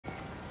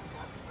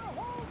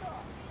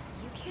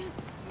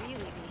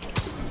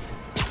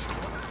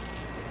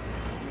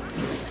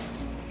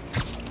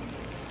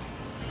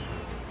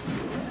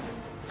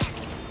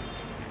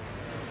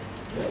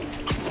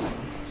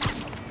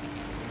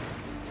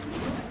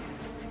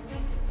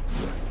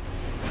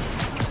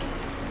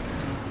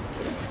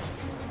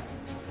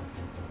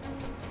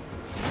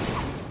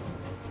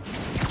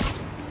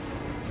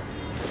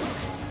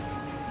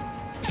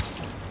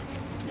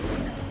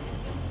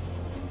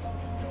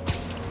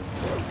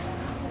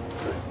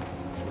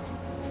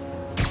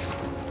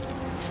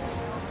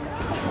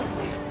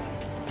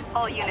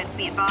All units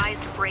be advised,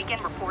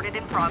 break-in reported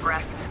in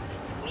progress.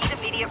 Need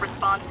immediate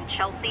response in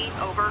Chelsea,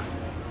 over.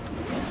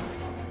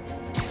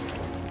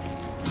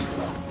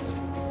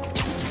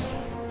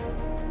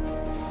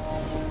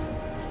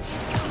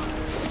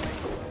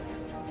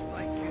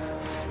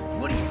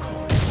 What are you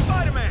calling?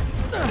 Spider-Man!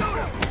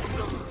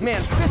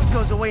 Man, fist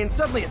goes away and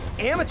suddenly it's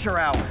amateur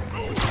hour.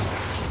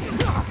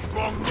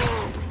 Wrong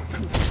move!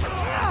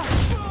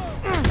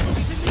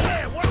 He's in the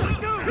air! What do we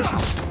do? This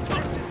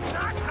is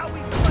not how we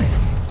play!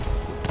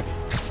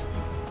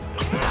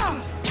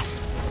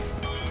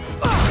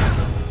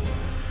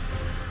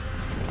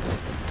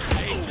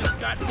 They just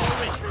got more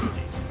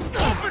interesting.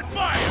 Open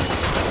fire!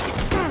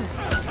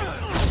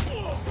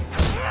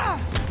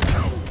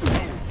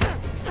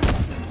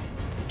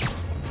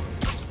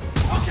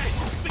 Okay,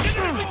 begin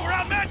to think we're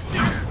outmatched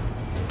here!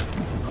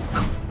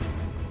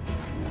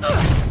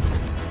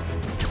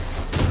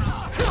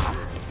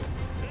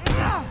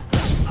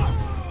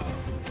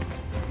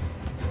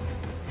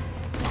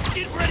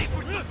 Get ready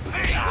for some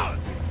pain!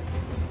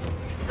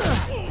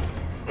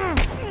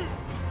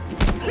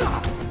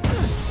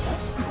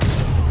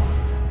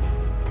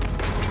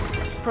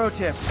 Pro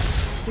tip,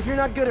 if you're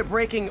not good at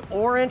breaking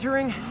or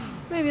entering,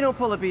 maybe don't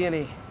pull a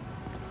B&E.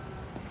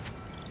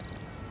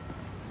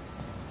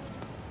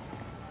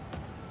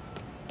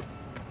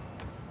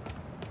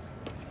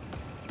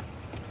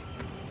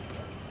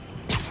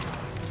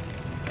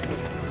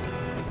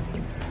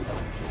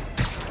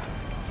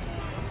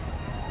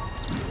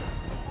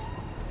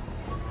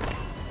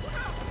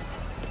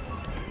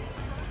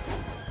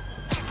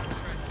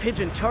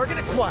 Pigeon target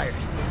acquired.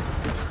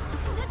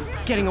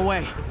 It's getting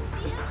away.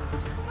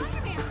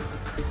 Spider-Man!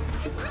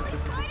 It's really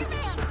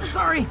Spider-Man!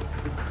 Sorry.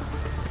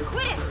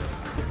 Quit it!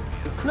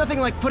 Nothing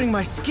like putting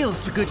my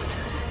skills to good use.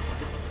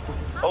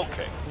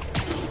 Okay.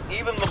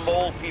 Even the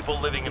mole people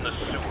living in the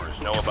sewers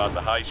know about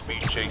the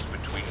high-speed chase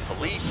between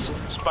police,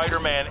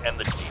 Spider-Man, and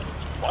the dealers.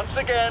 Once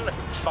again,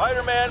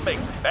 Spider-Man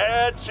makes a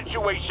bad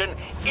situation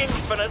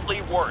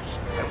infinitely worse.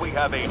 And we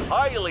have a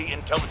highly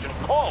intelligent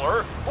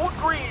caller who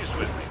agrees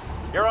with me.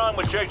 You're on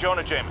with J.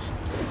 Jonah Jameson.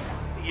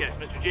 Yes,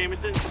 Mr.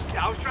 Jameson.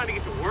 I was trying to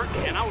get to work,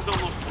 and I was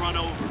almost run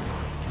over.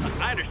 Look,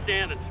 I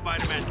understand that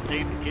Spider-Man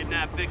saved the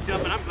kidnapped victim,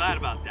 and I'm glad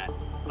about that.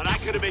 But I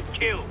could have been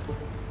killed.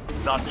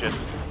 Not just...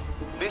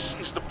 This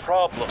is the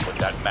problem with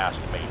that masked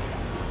maniac.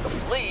 The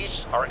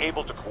police are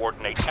able to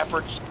coordinate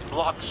efforts,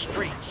 block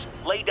streets,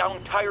 lay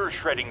down tire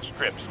shredding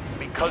strips,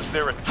 because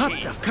they're a team. Hot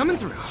stuff coming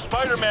through.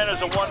 Spider-Man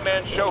is a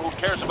one-man show who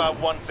cares about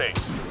one thing.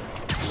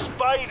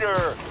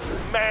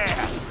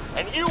 Spider-Man!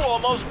 And you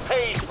almost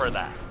paid for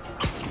that.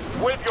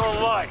 With your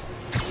life.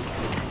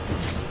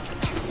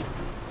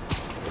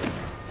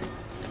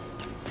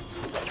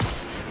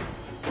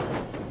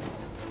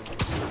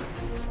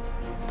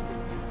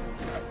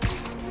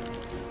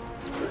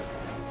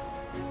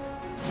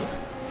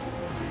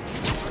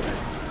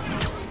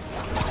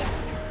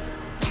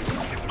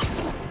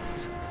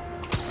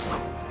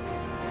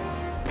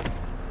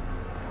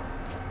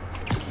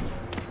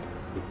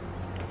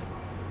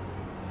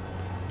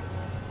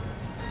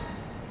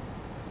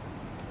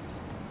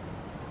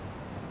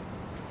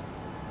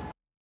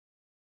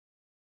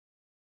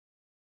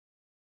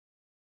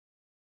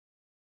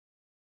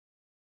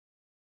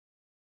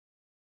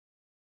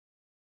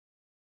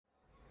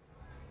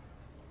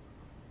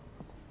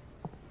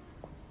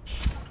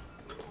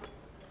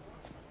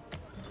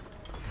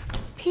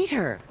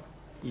 Peter!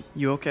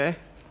 You okay?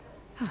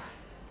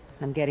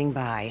 I'm getting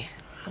by.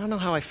 I don't know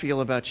how I feel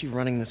about you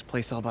running this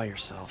place all by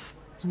yourself.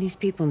 And these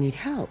people need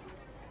help.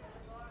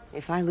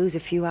 If I lose a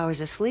few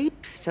hours of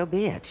sleep, so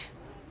be it.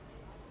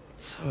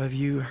 So have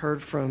you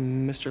heard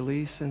from Mr.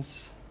 Lee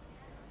since...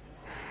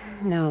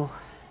 No.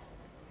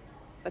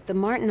 But the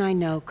Martin I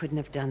know couldn't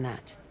have done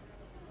that.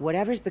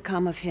 Whatever's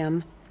become of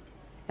him,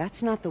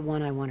 that's not the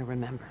one I want to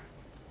remember.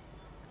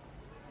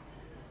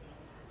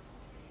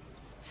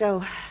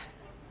 So,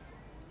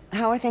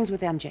 how are things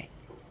with MJ?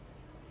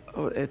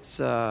 Oh, it's,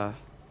 well,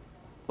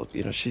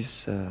 you know,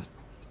 she's,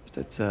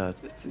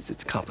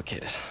 it's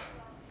complicated.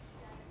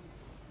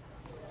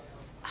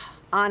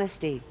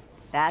 Honesty.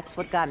 That's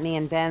what got me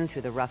and Ben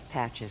through the rough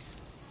patches.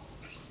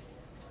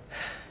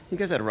 You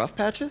guys had rough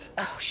patches?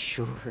 Oh,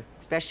 sure.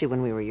 Especially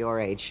when we were your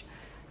age.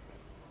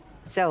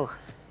 So,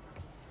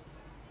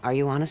 are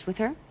you honest with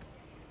her?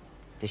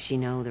 Does she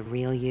know the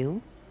real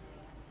you?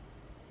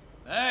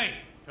 Hey,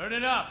 turn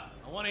it up.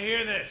 I want to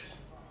hear this.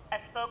 A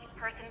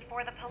spokesperson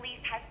for the police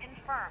has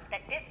confirmed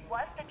that this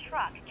was the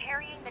truck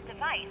carrying the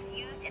device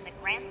used in the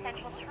Grand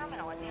Central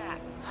Terminal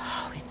attack.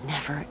 Oh, it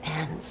never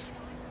ends.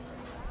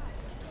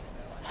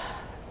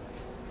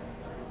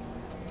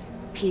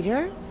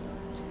 Peter?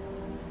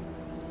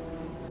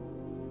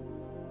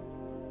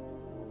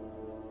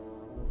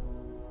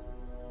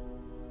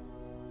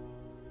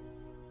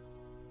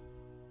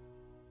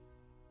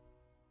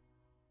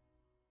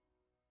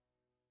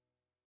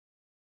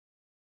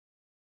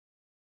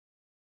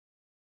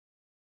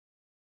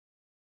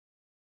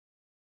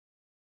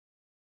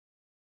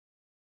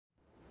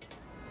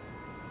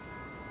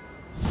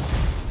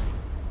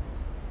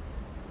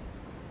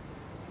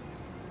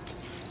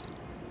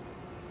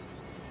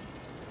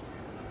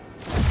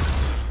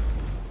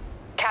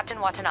 Captain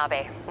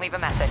Watanabe. Leave a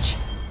message.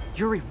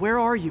 Yuri, where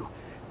are you?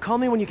 Call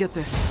me when you get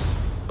this.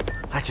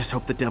 I just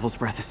hope the Devil's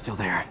Breath is still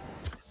there.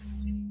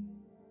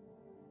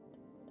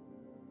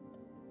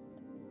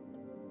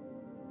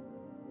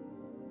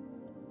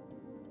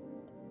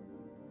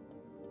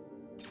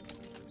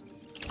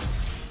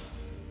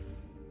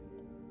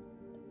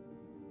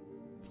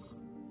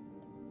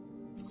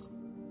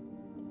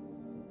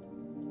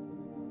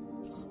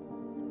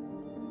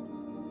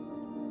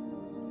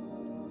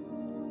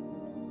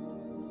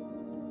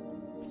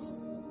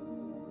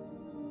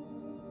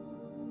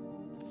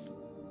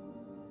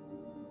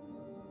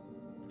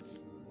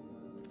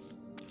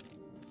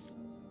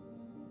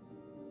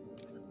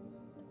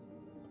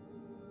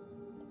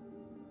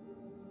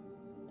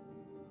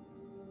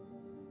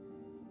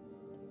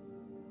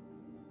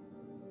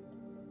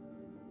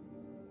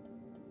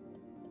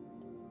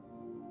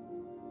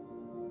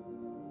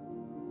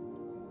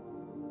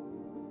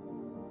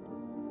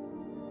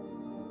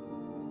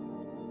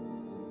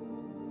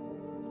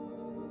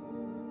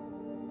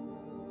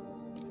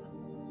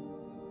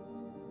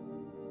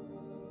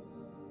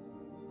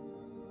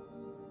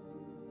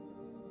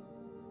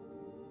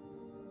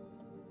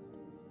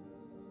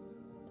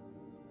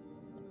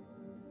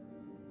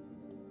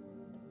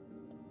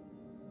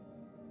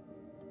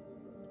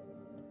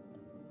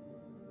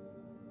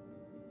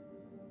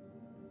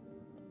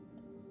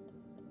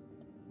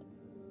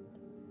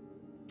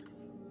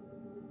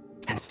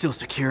 And still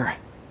secure.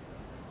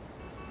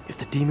 If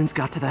the demons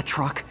got to that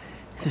truck,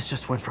 this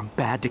just went from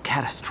bad to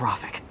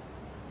catastrophic.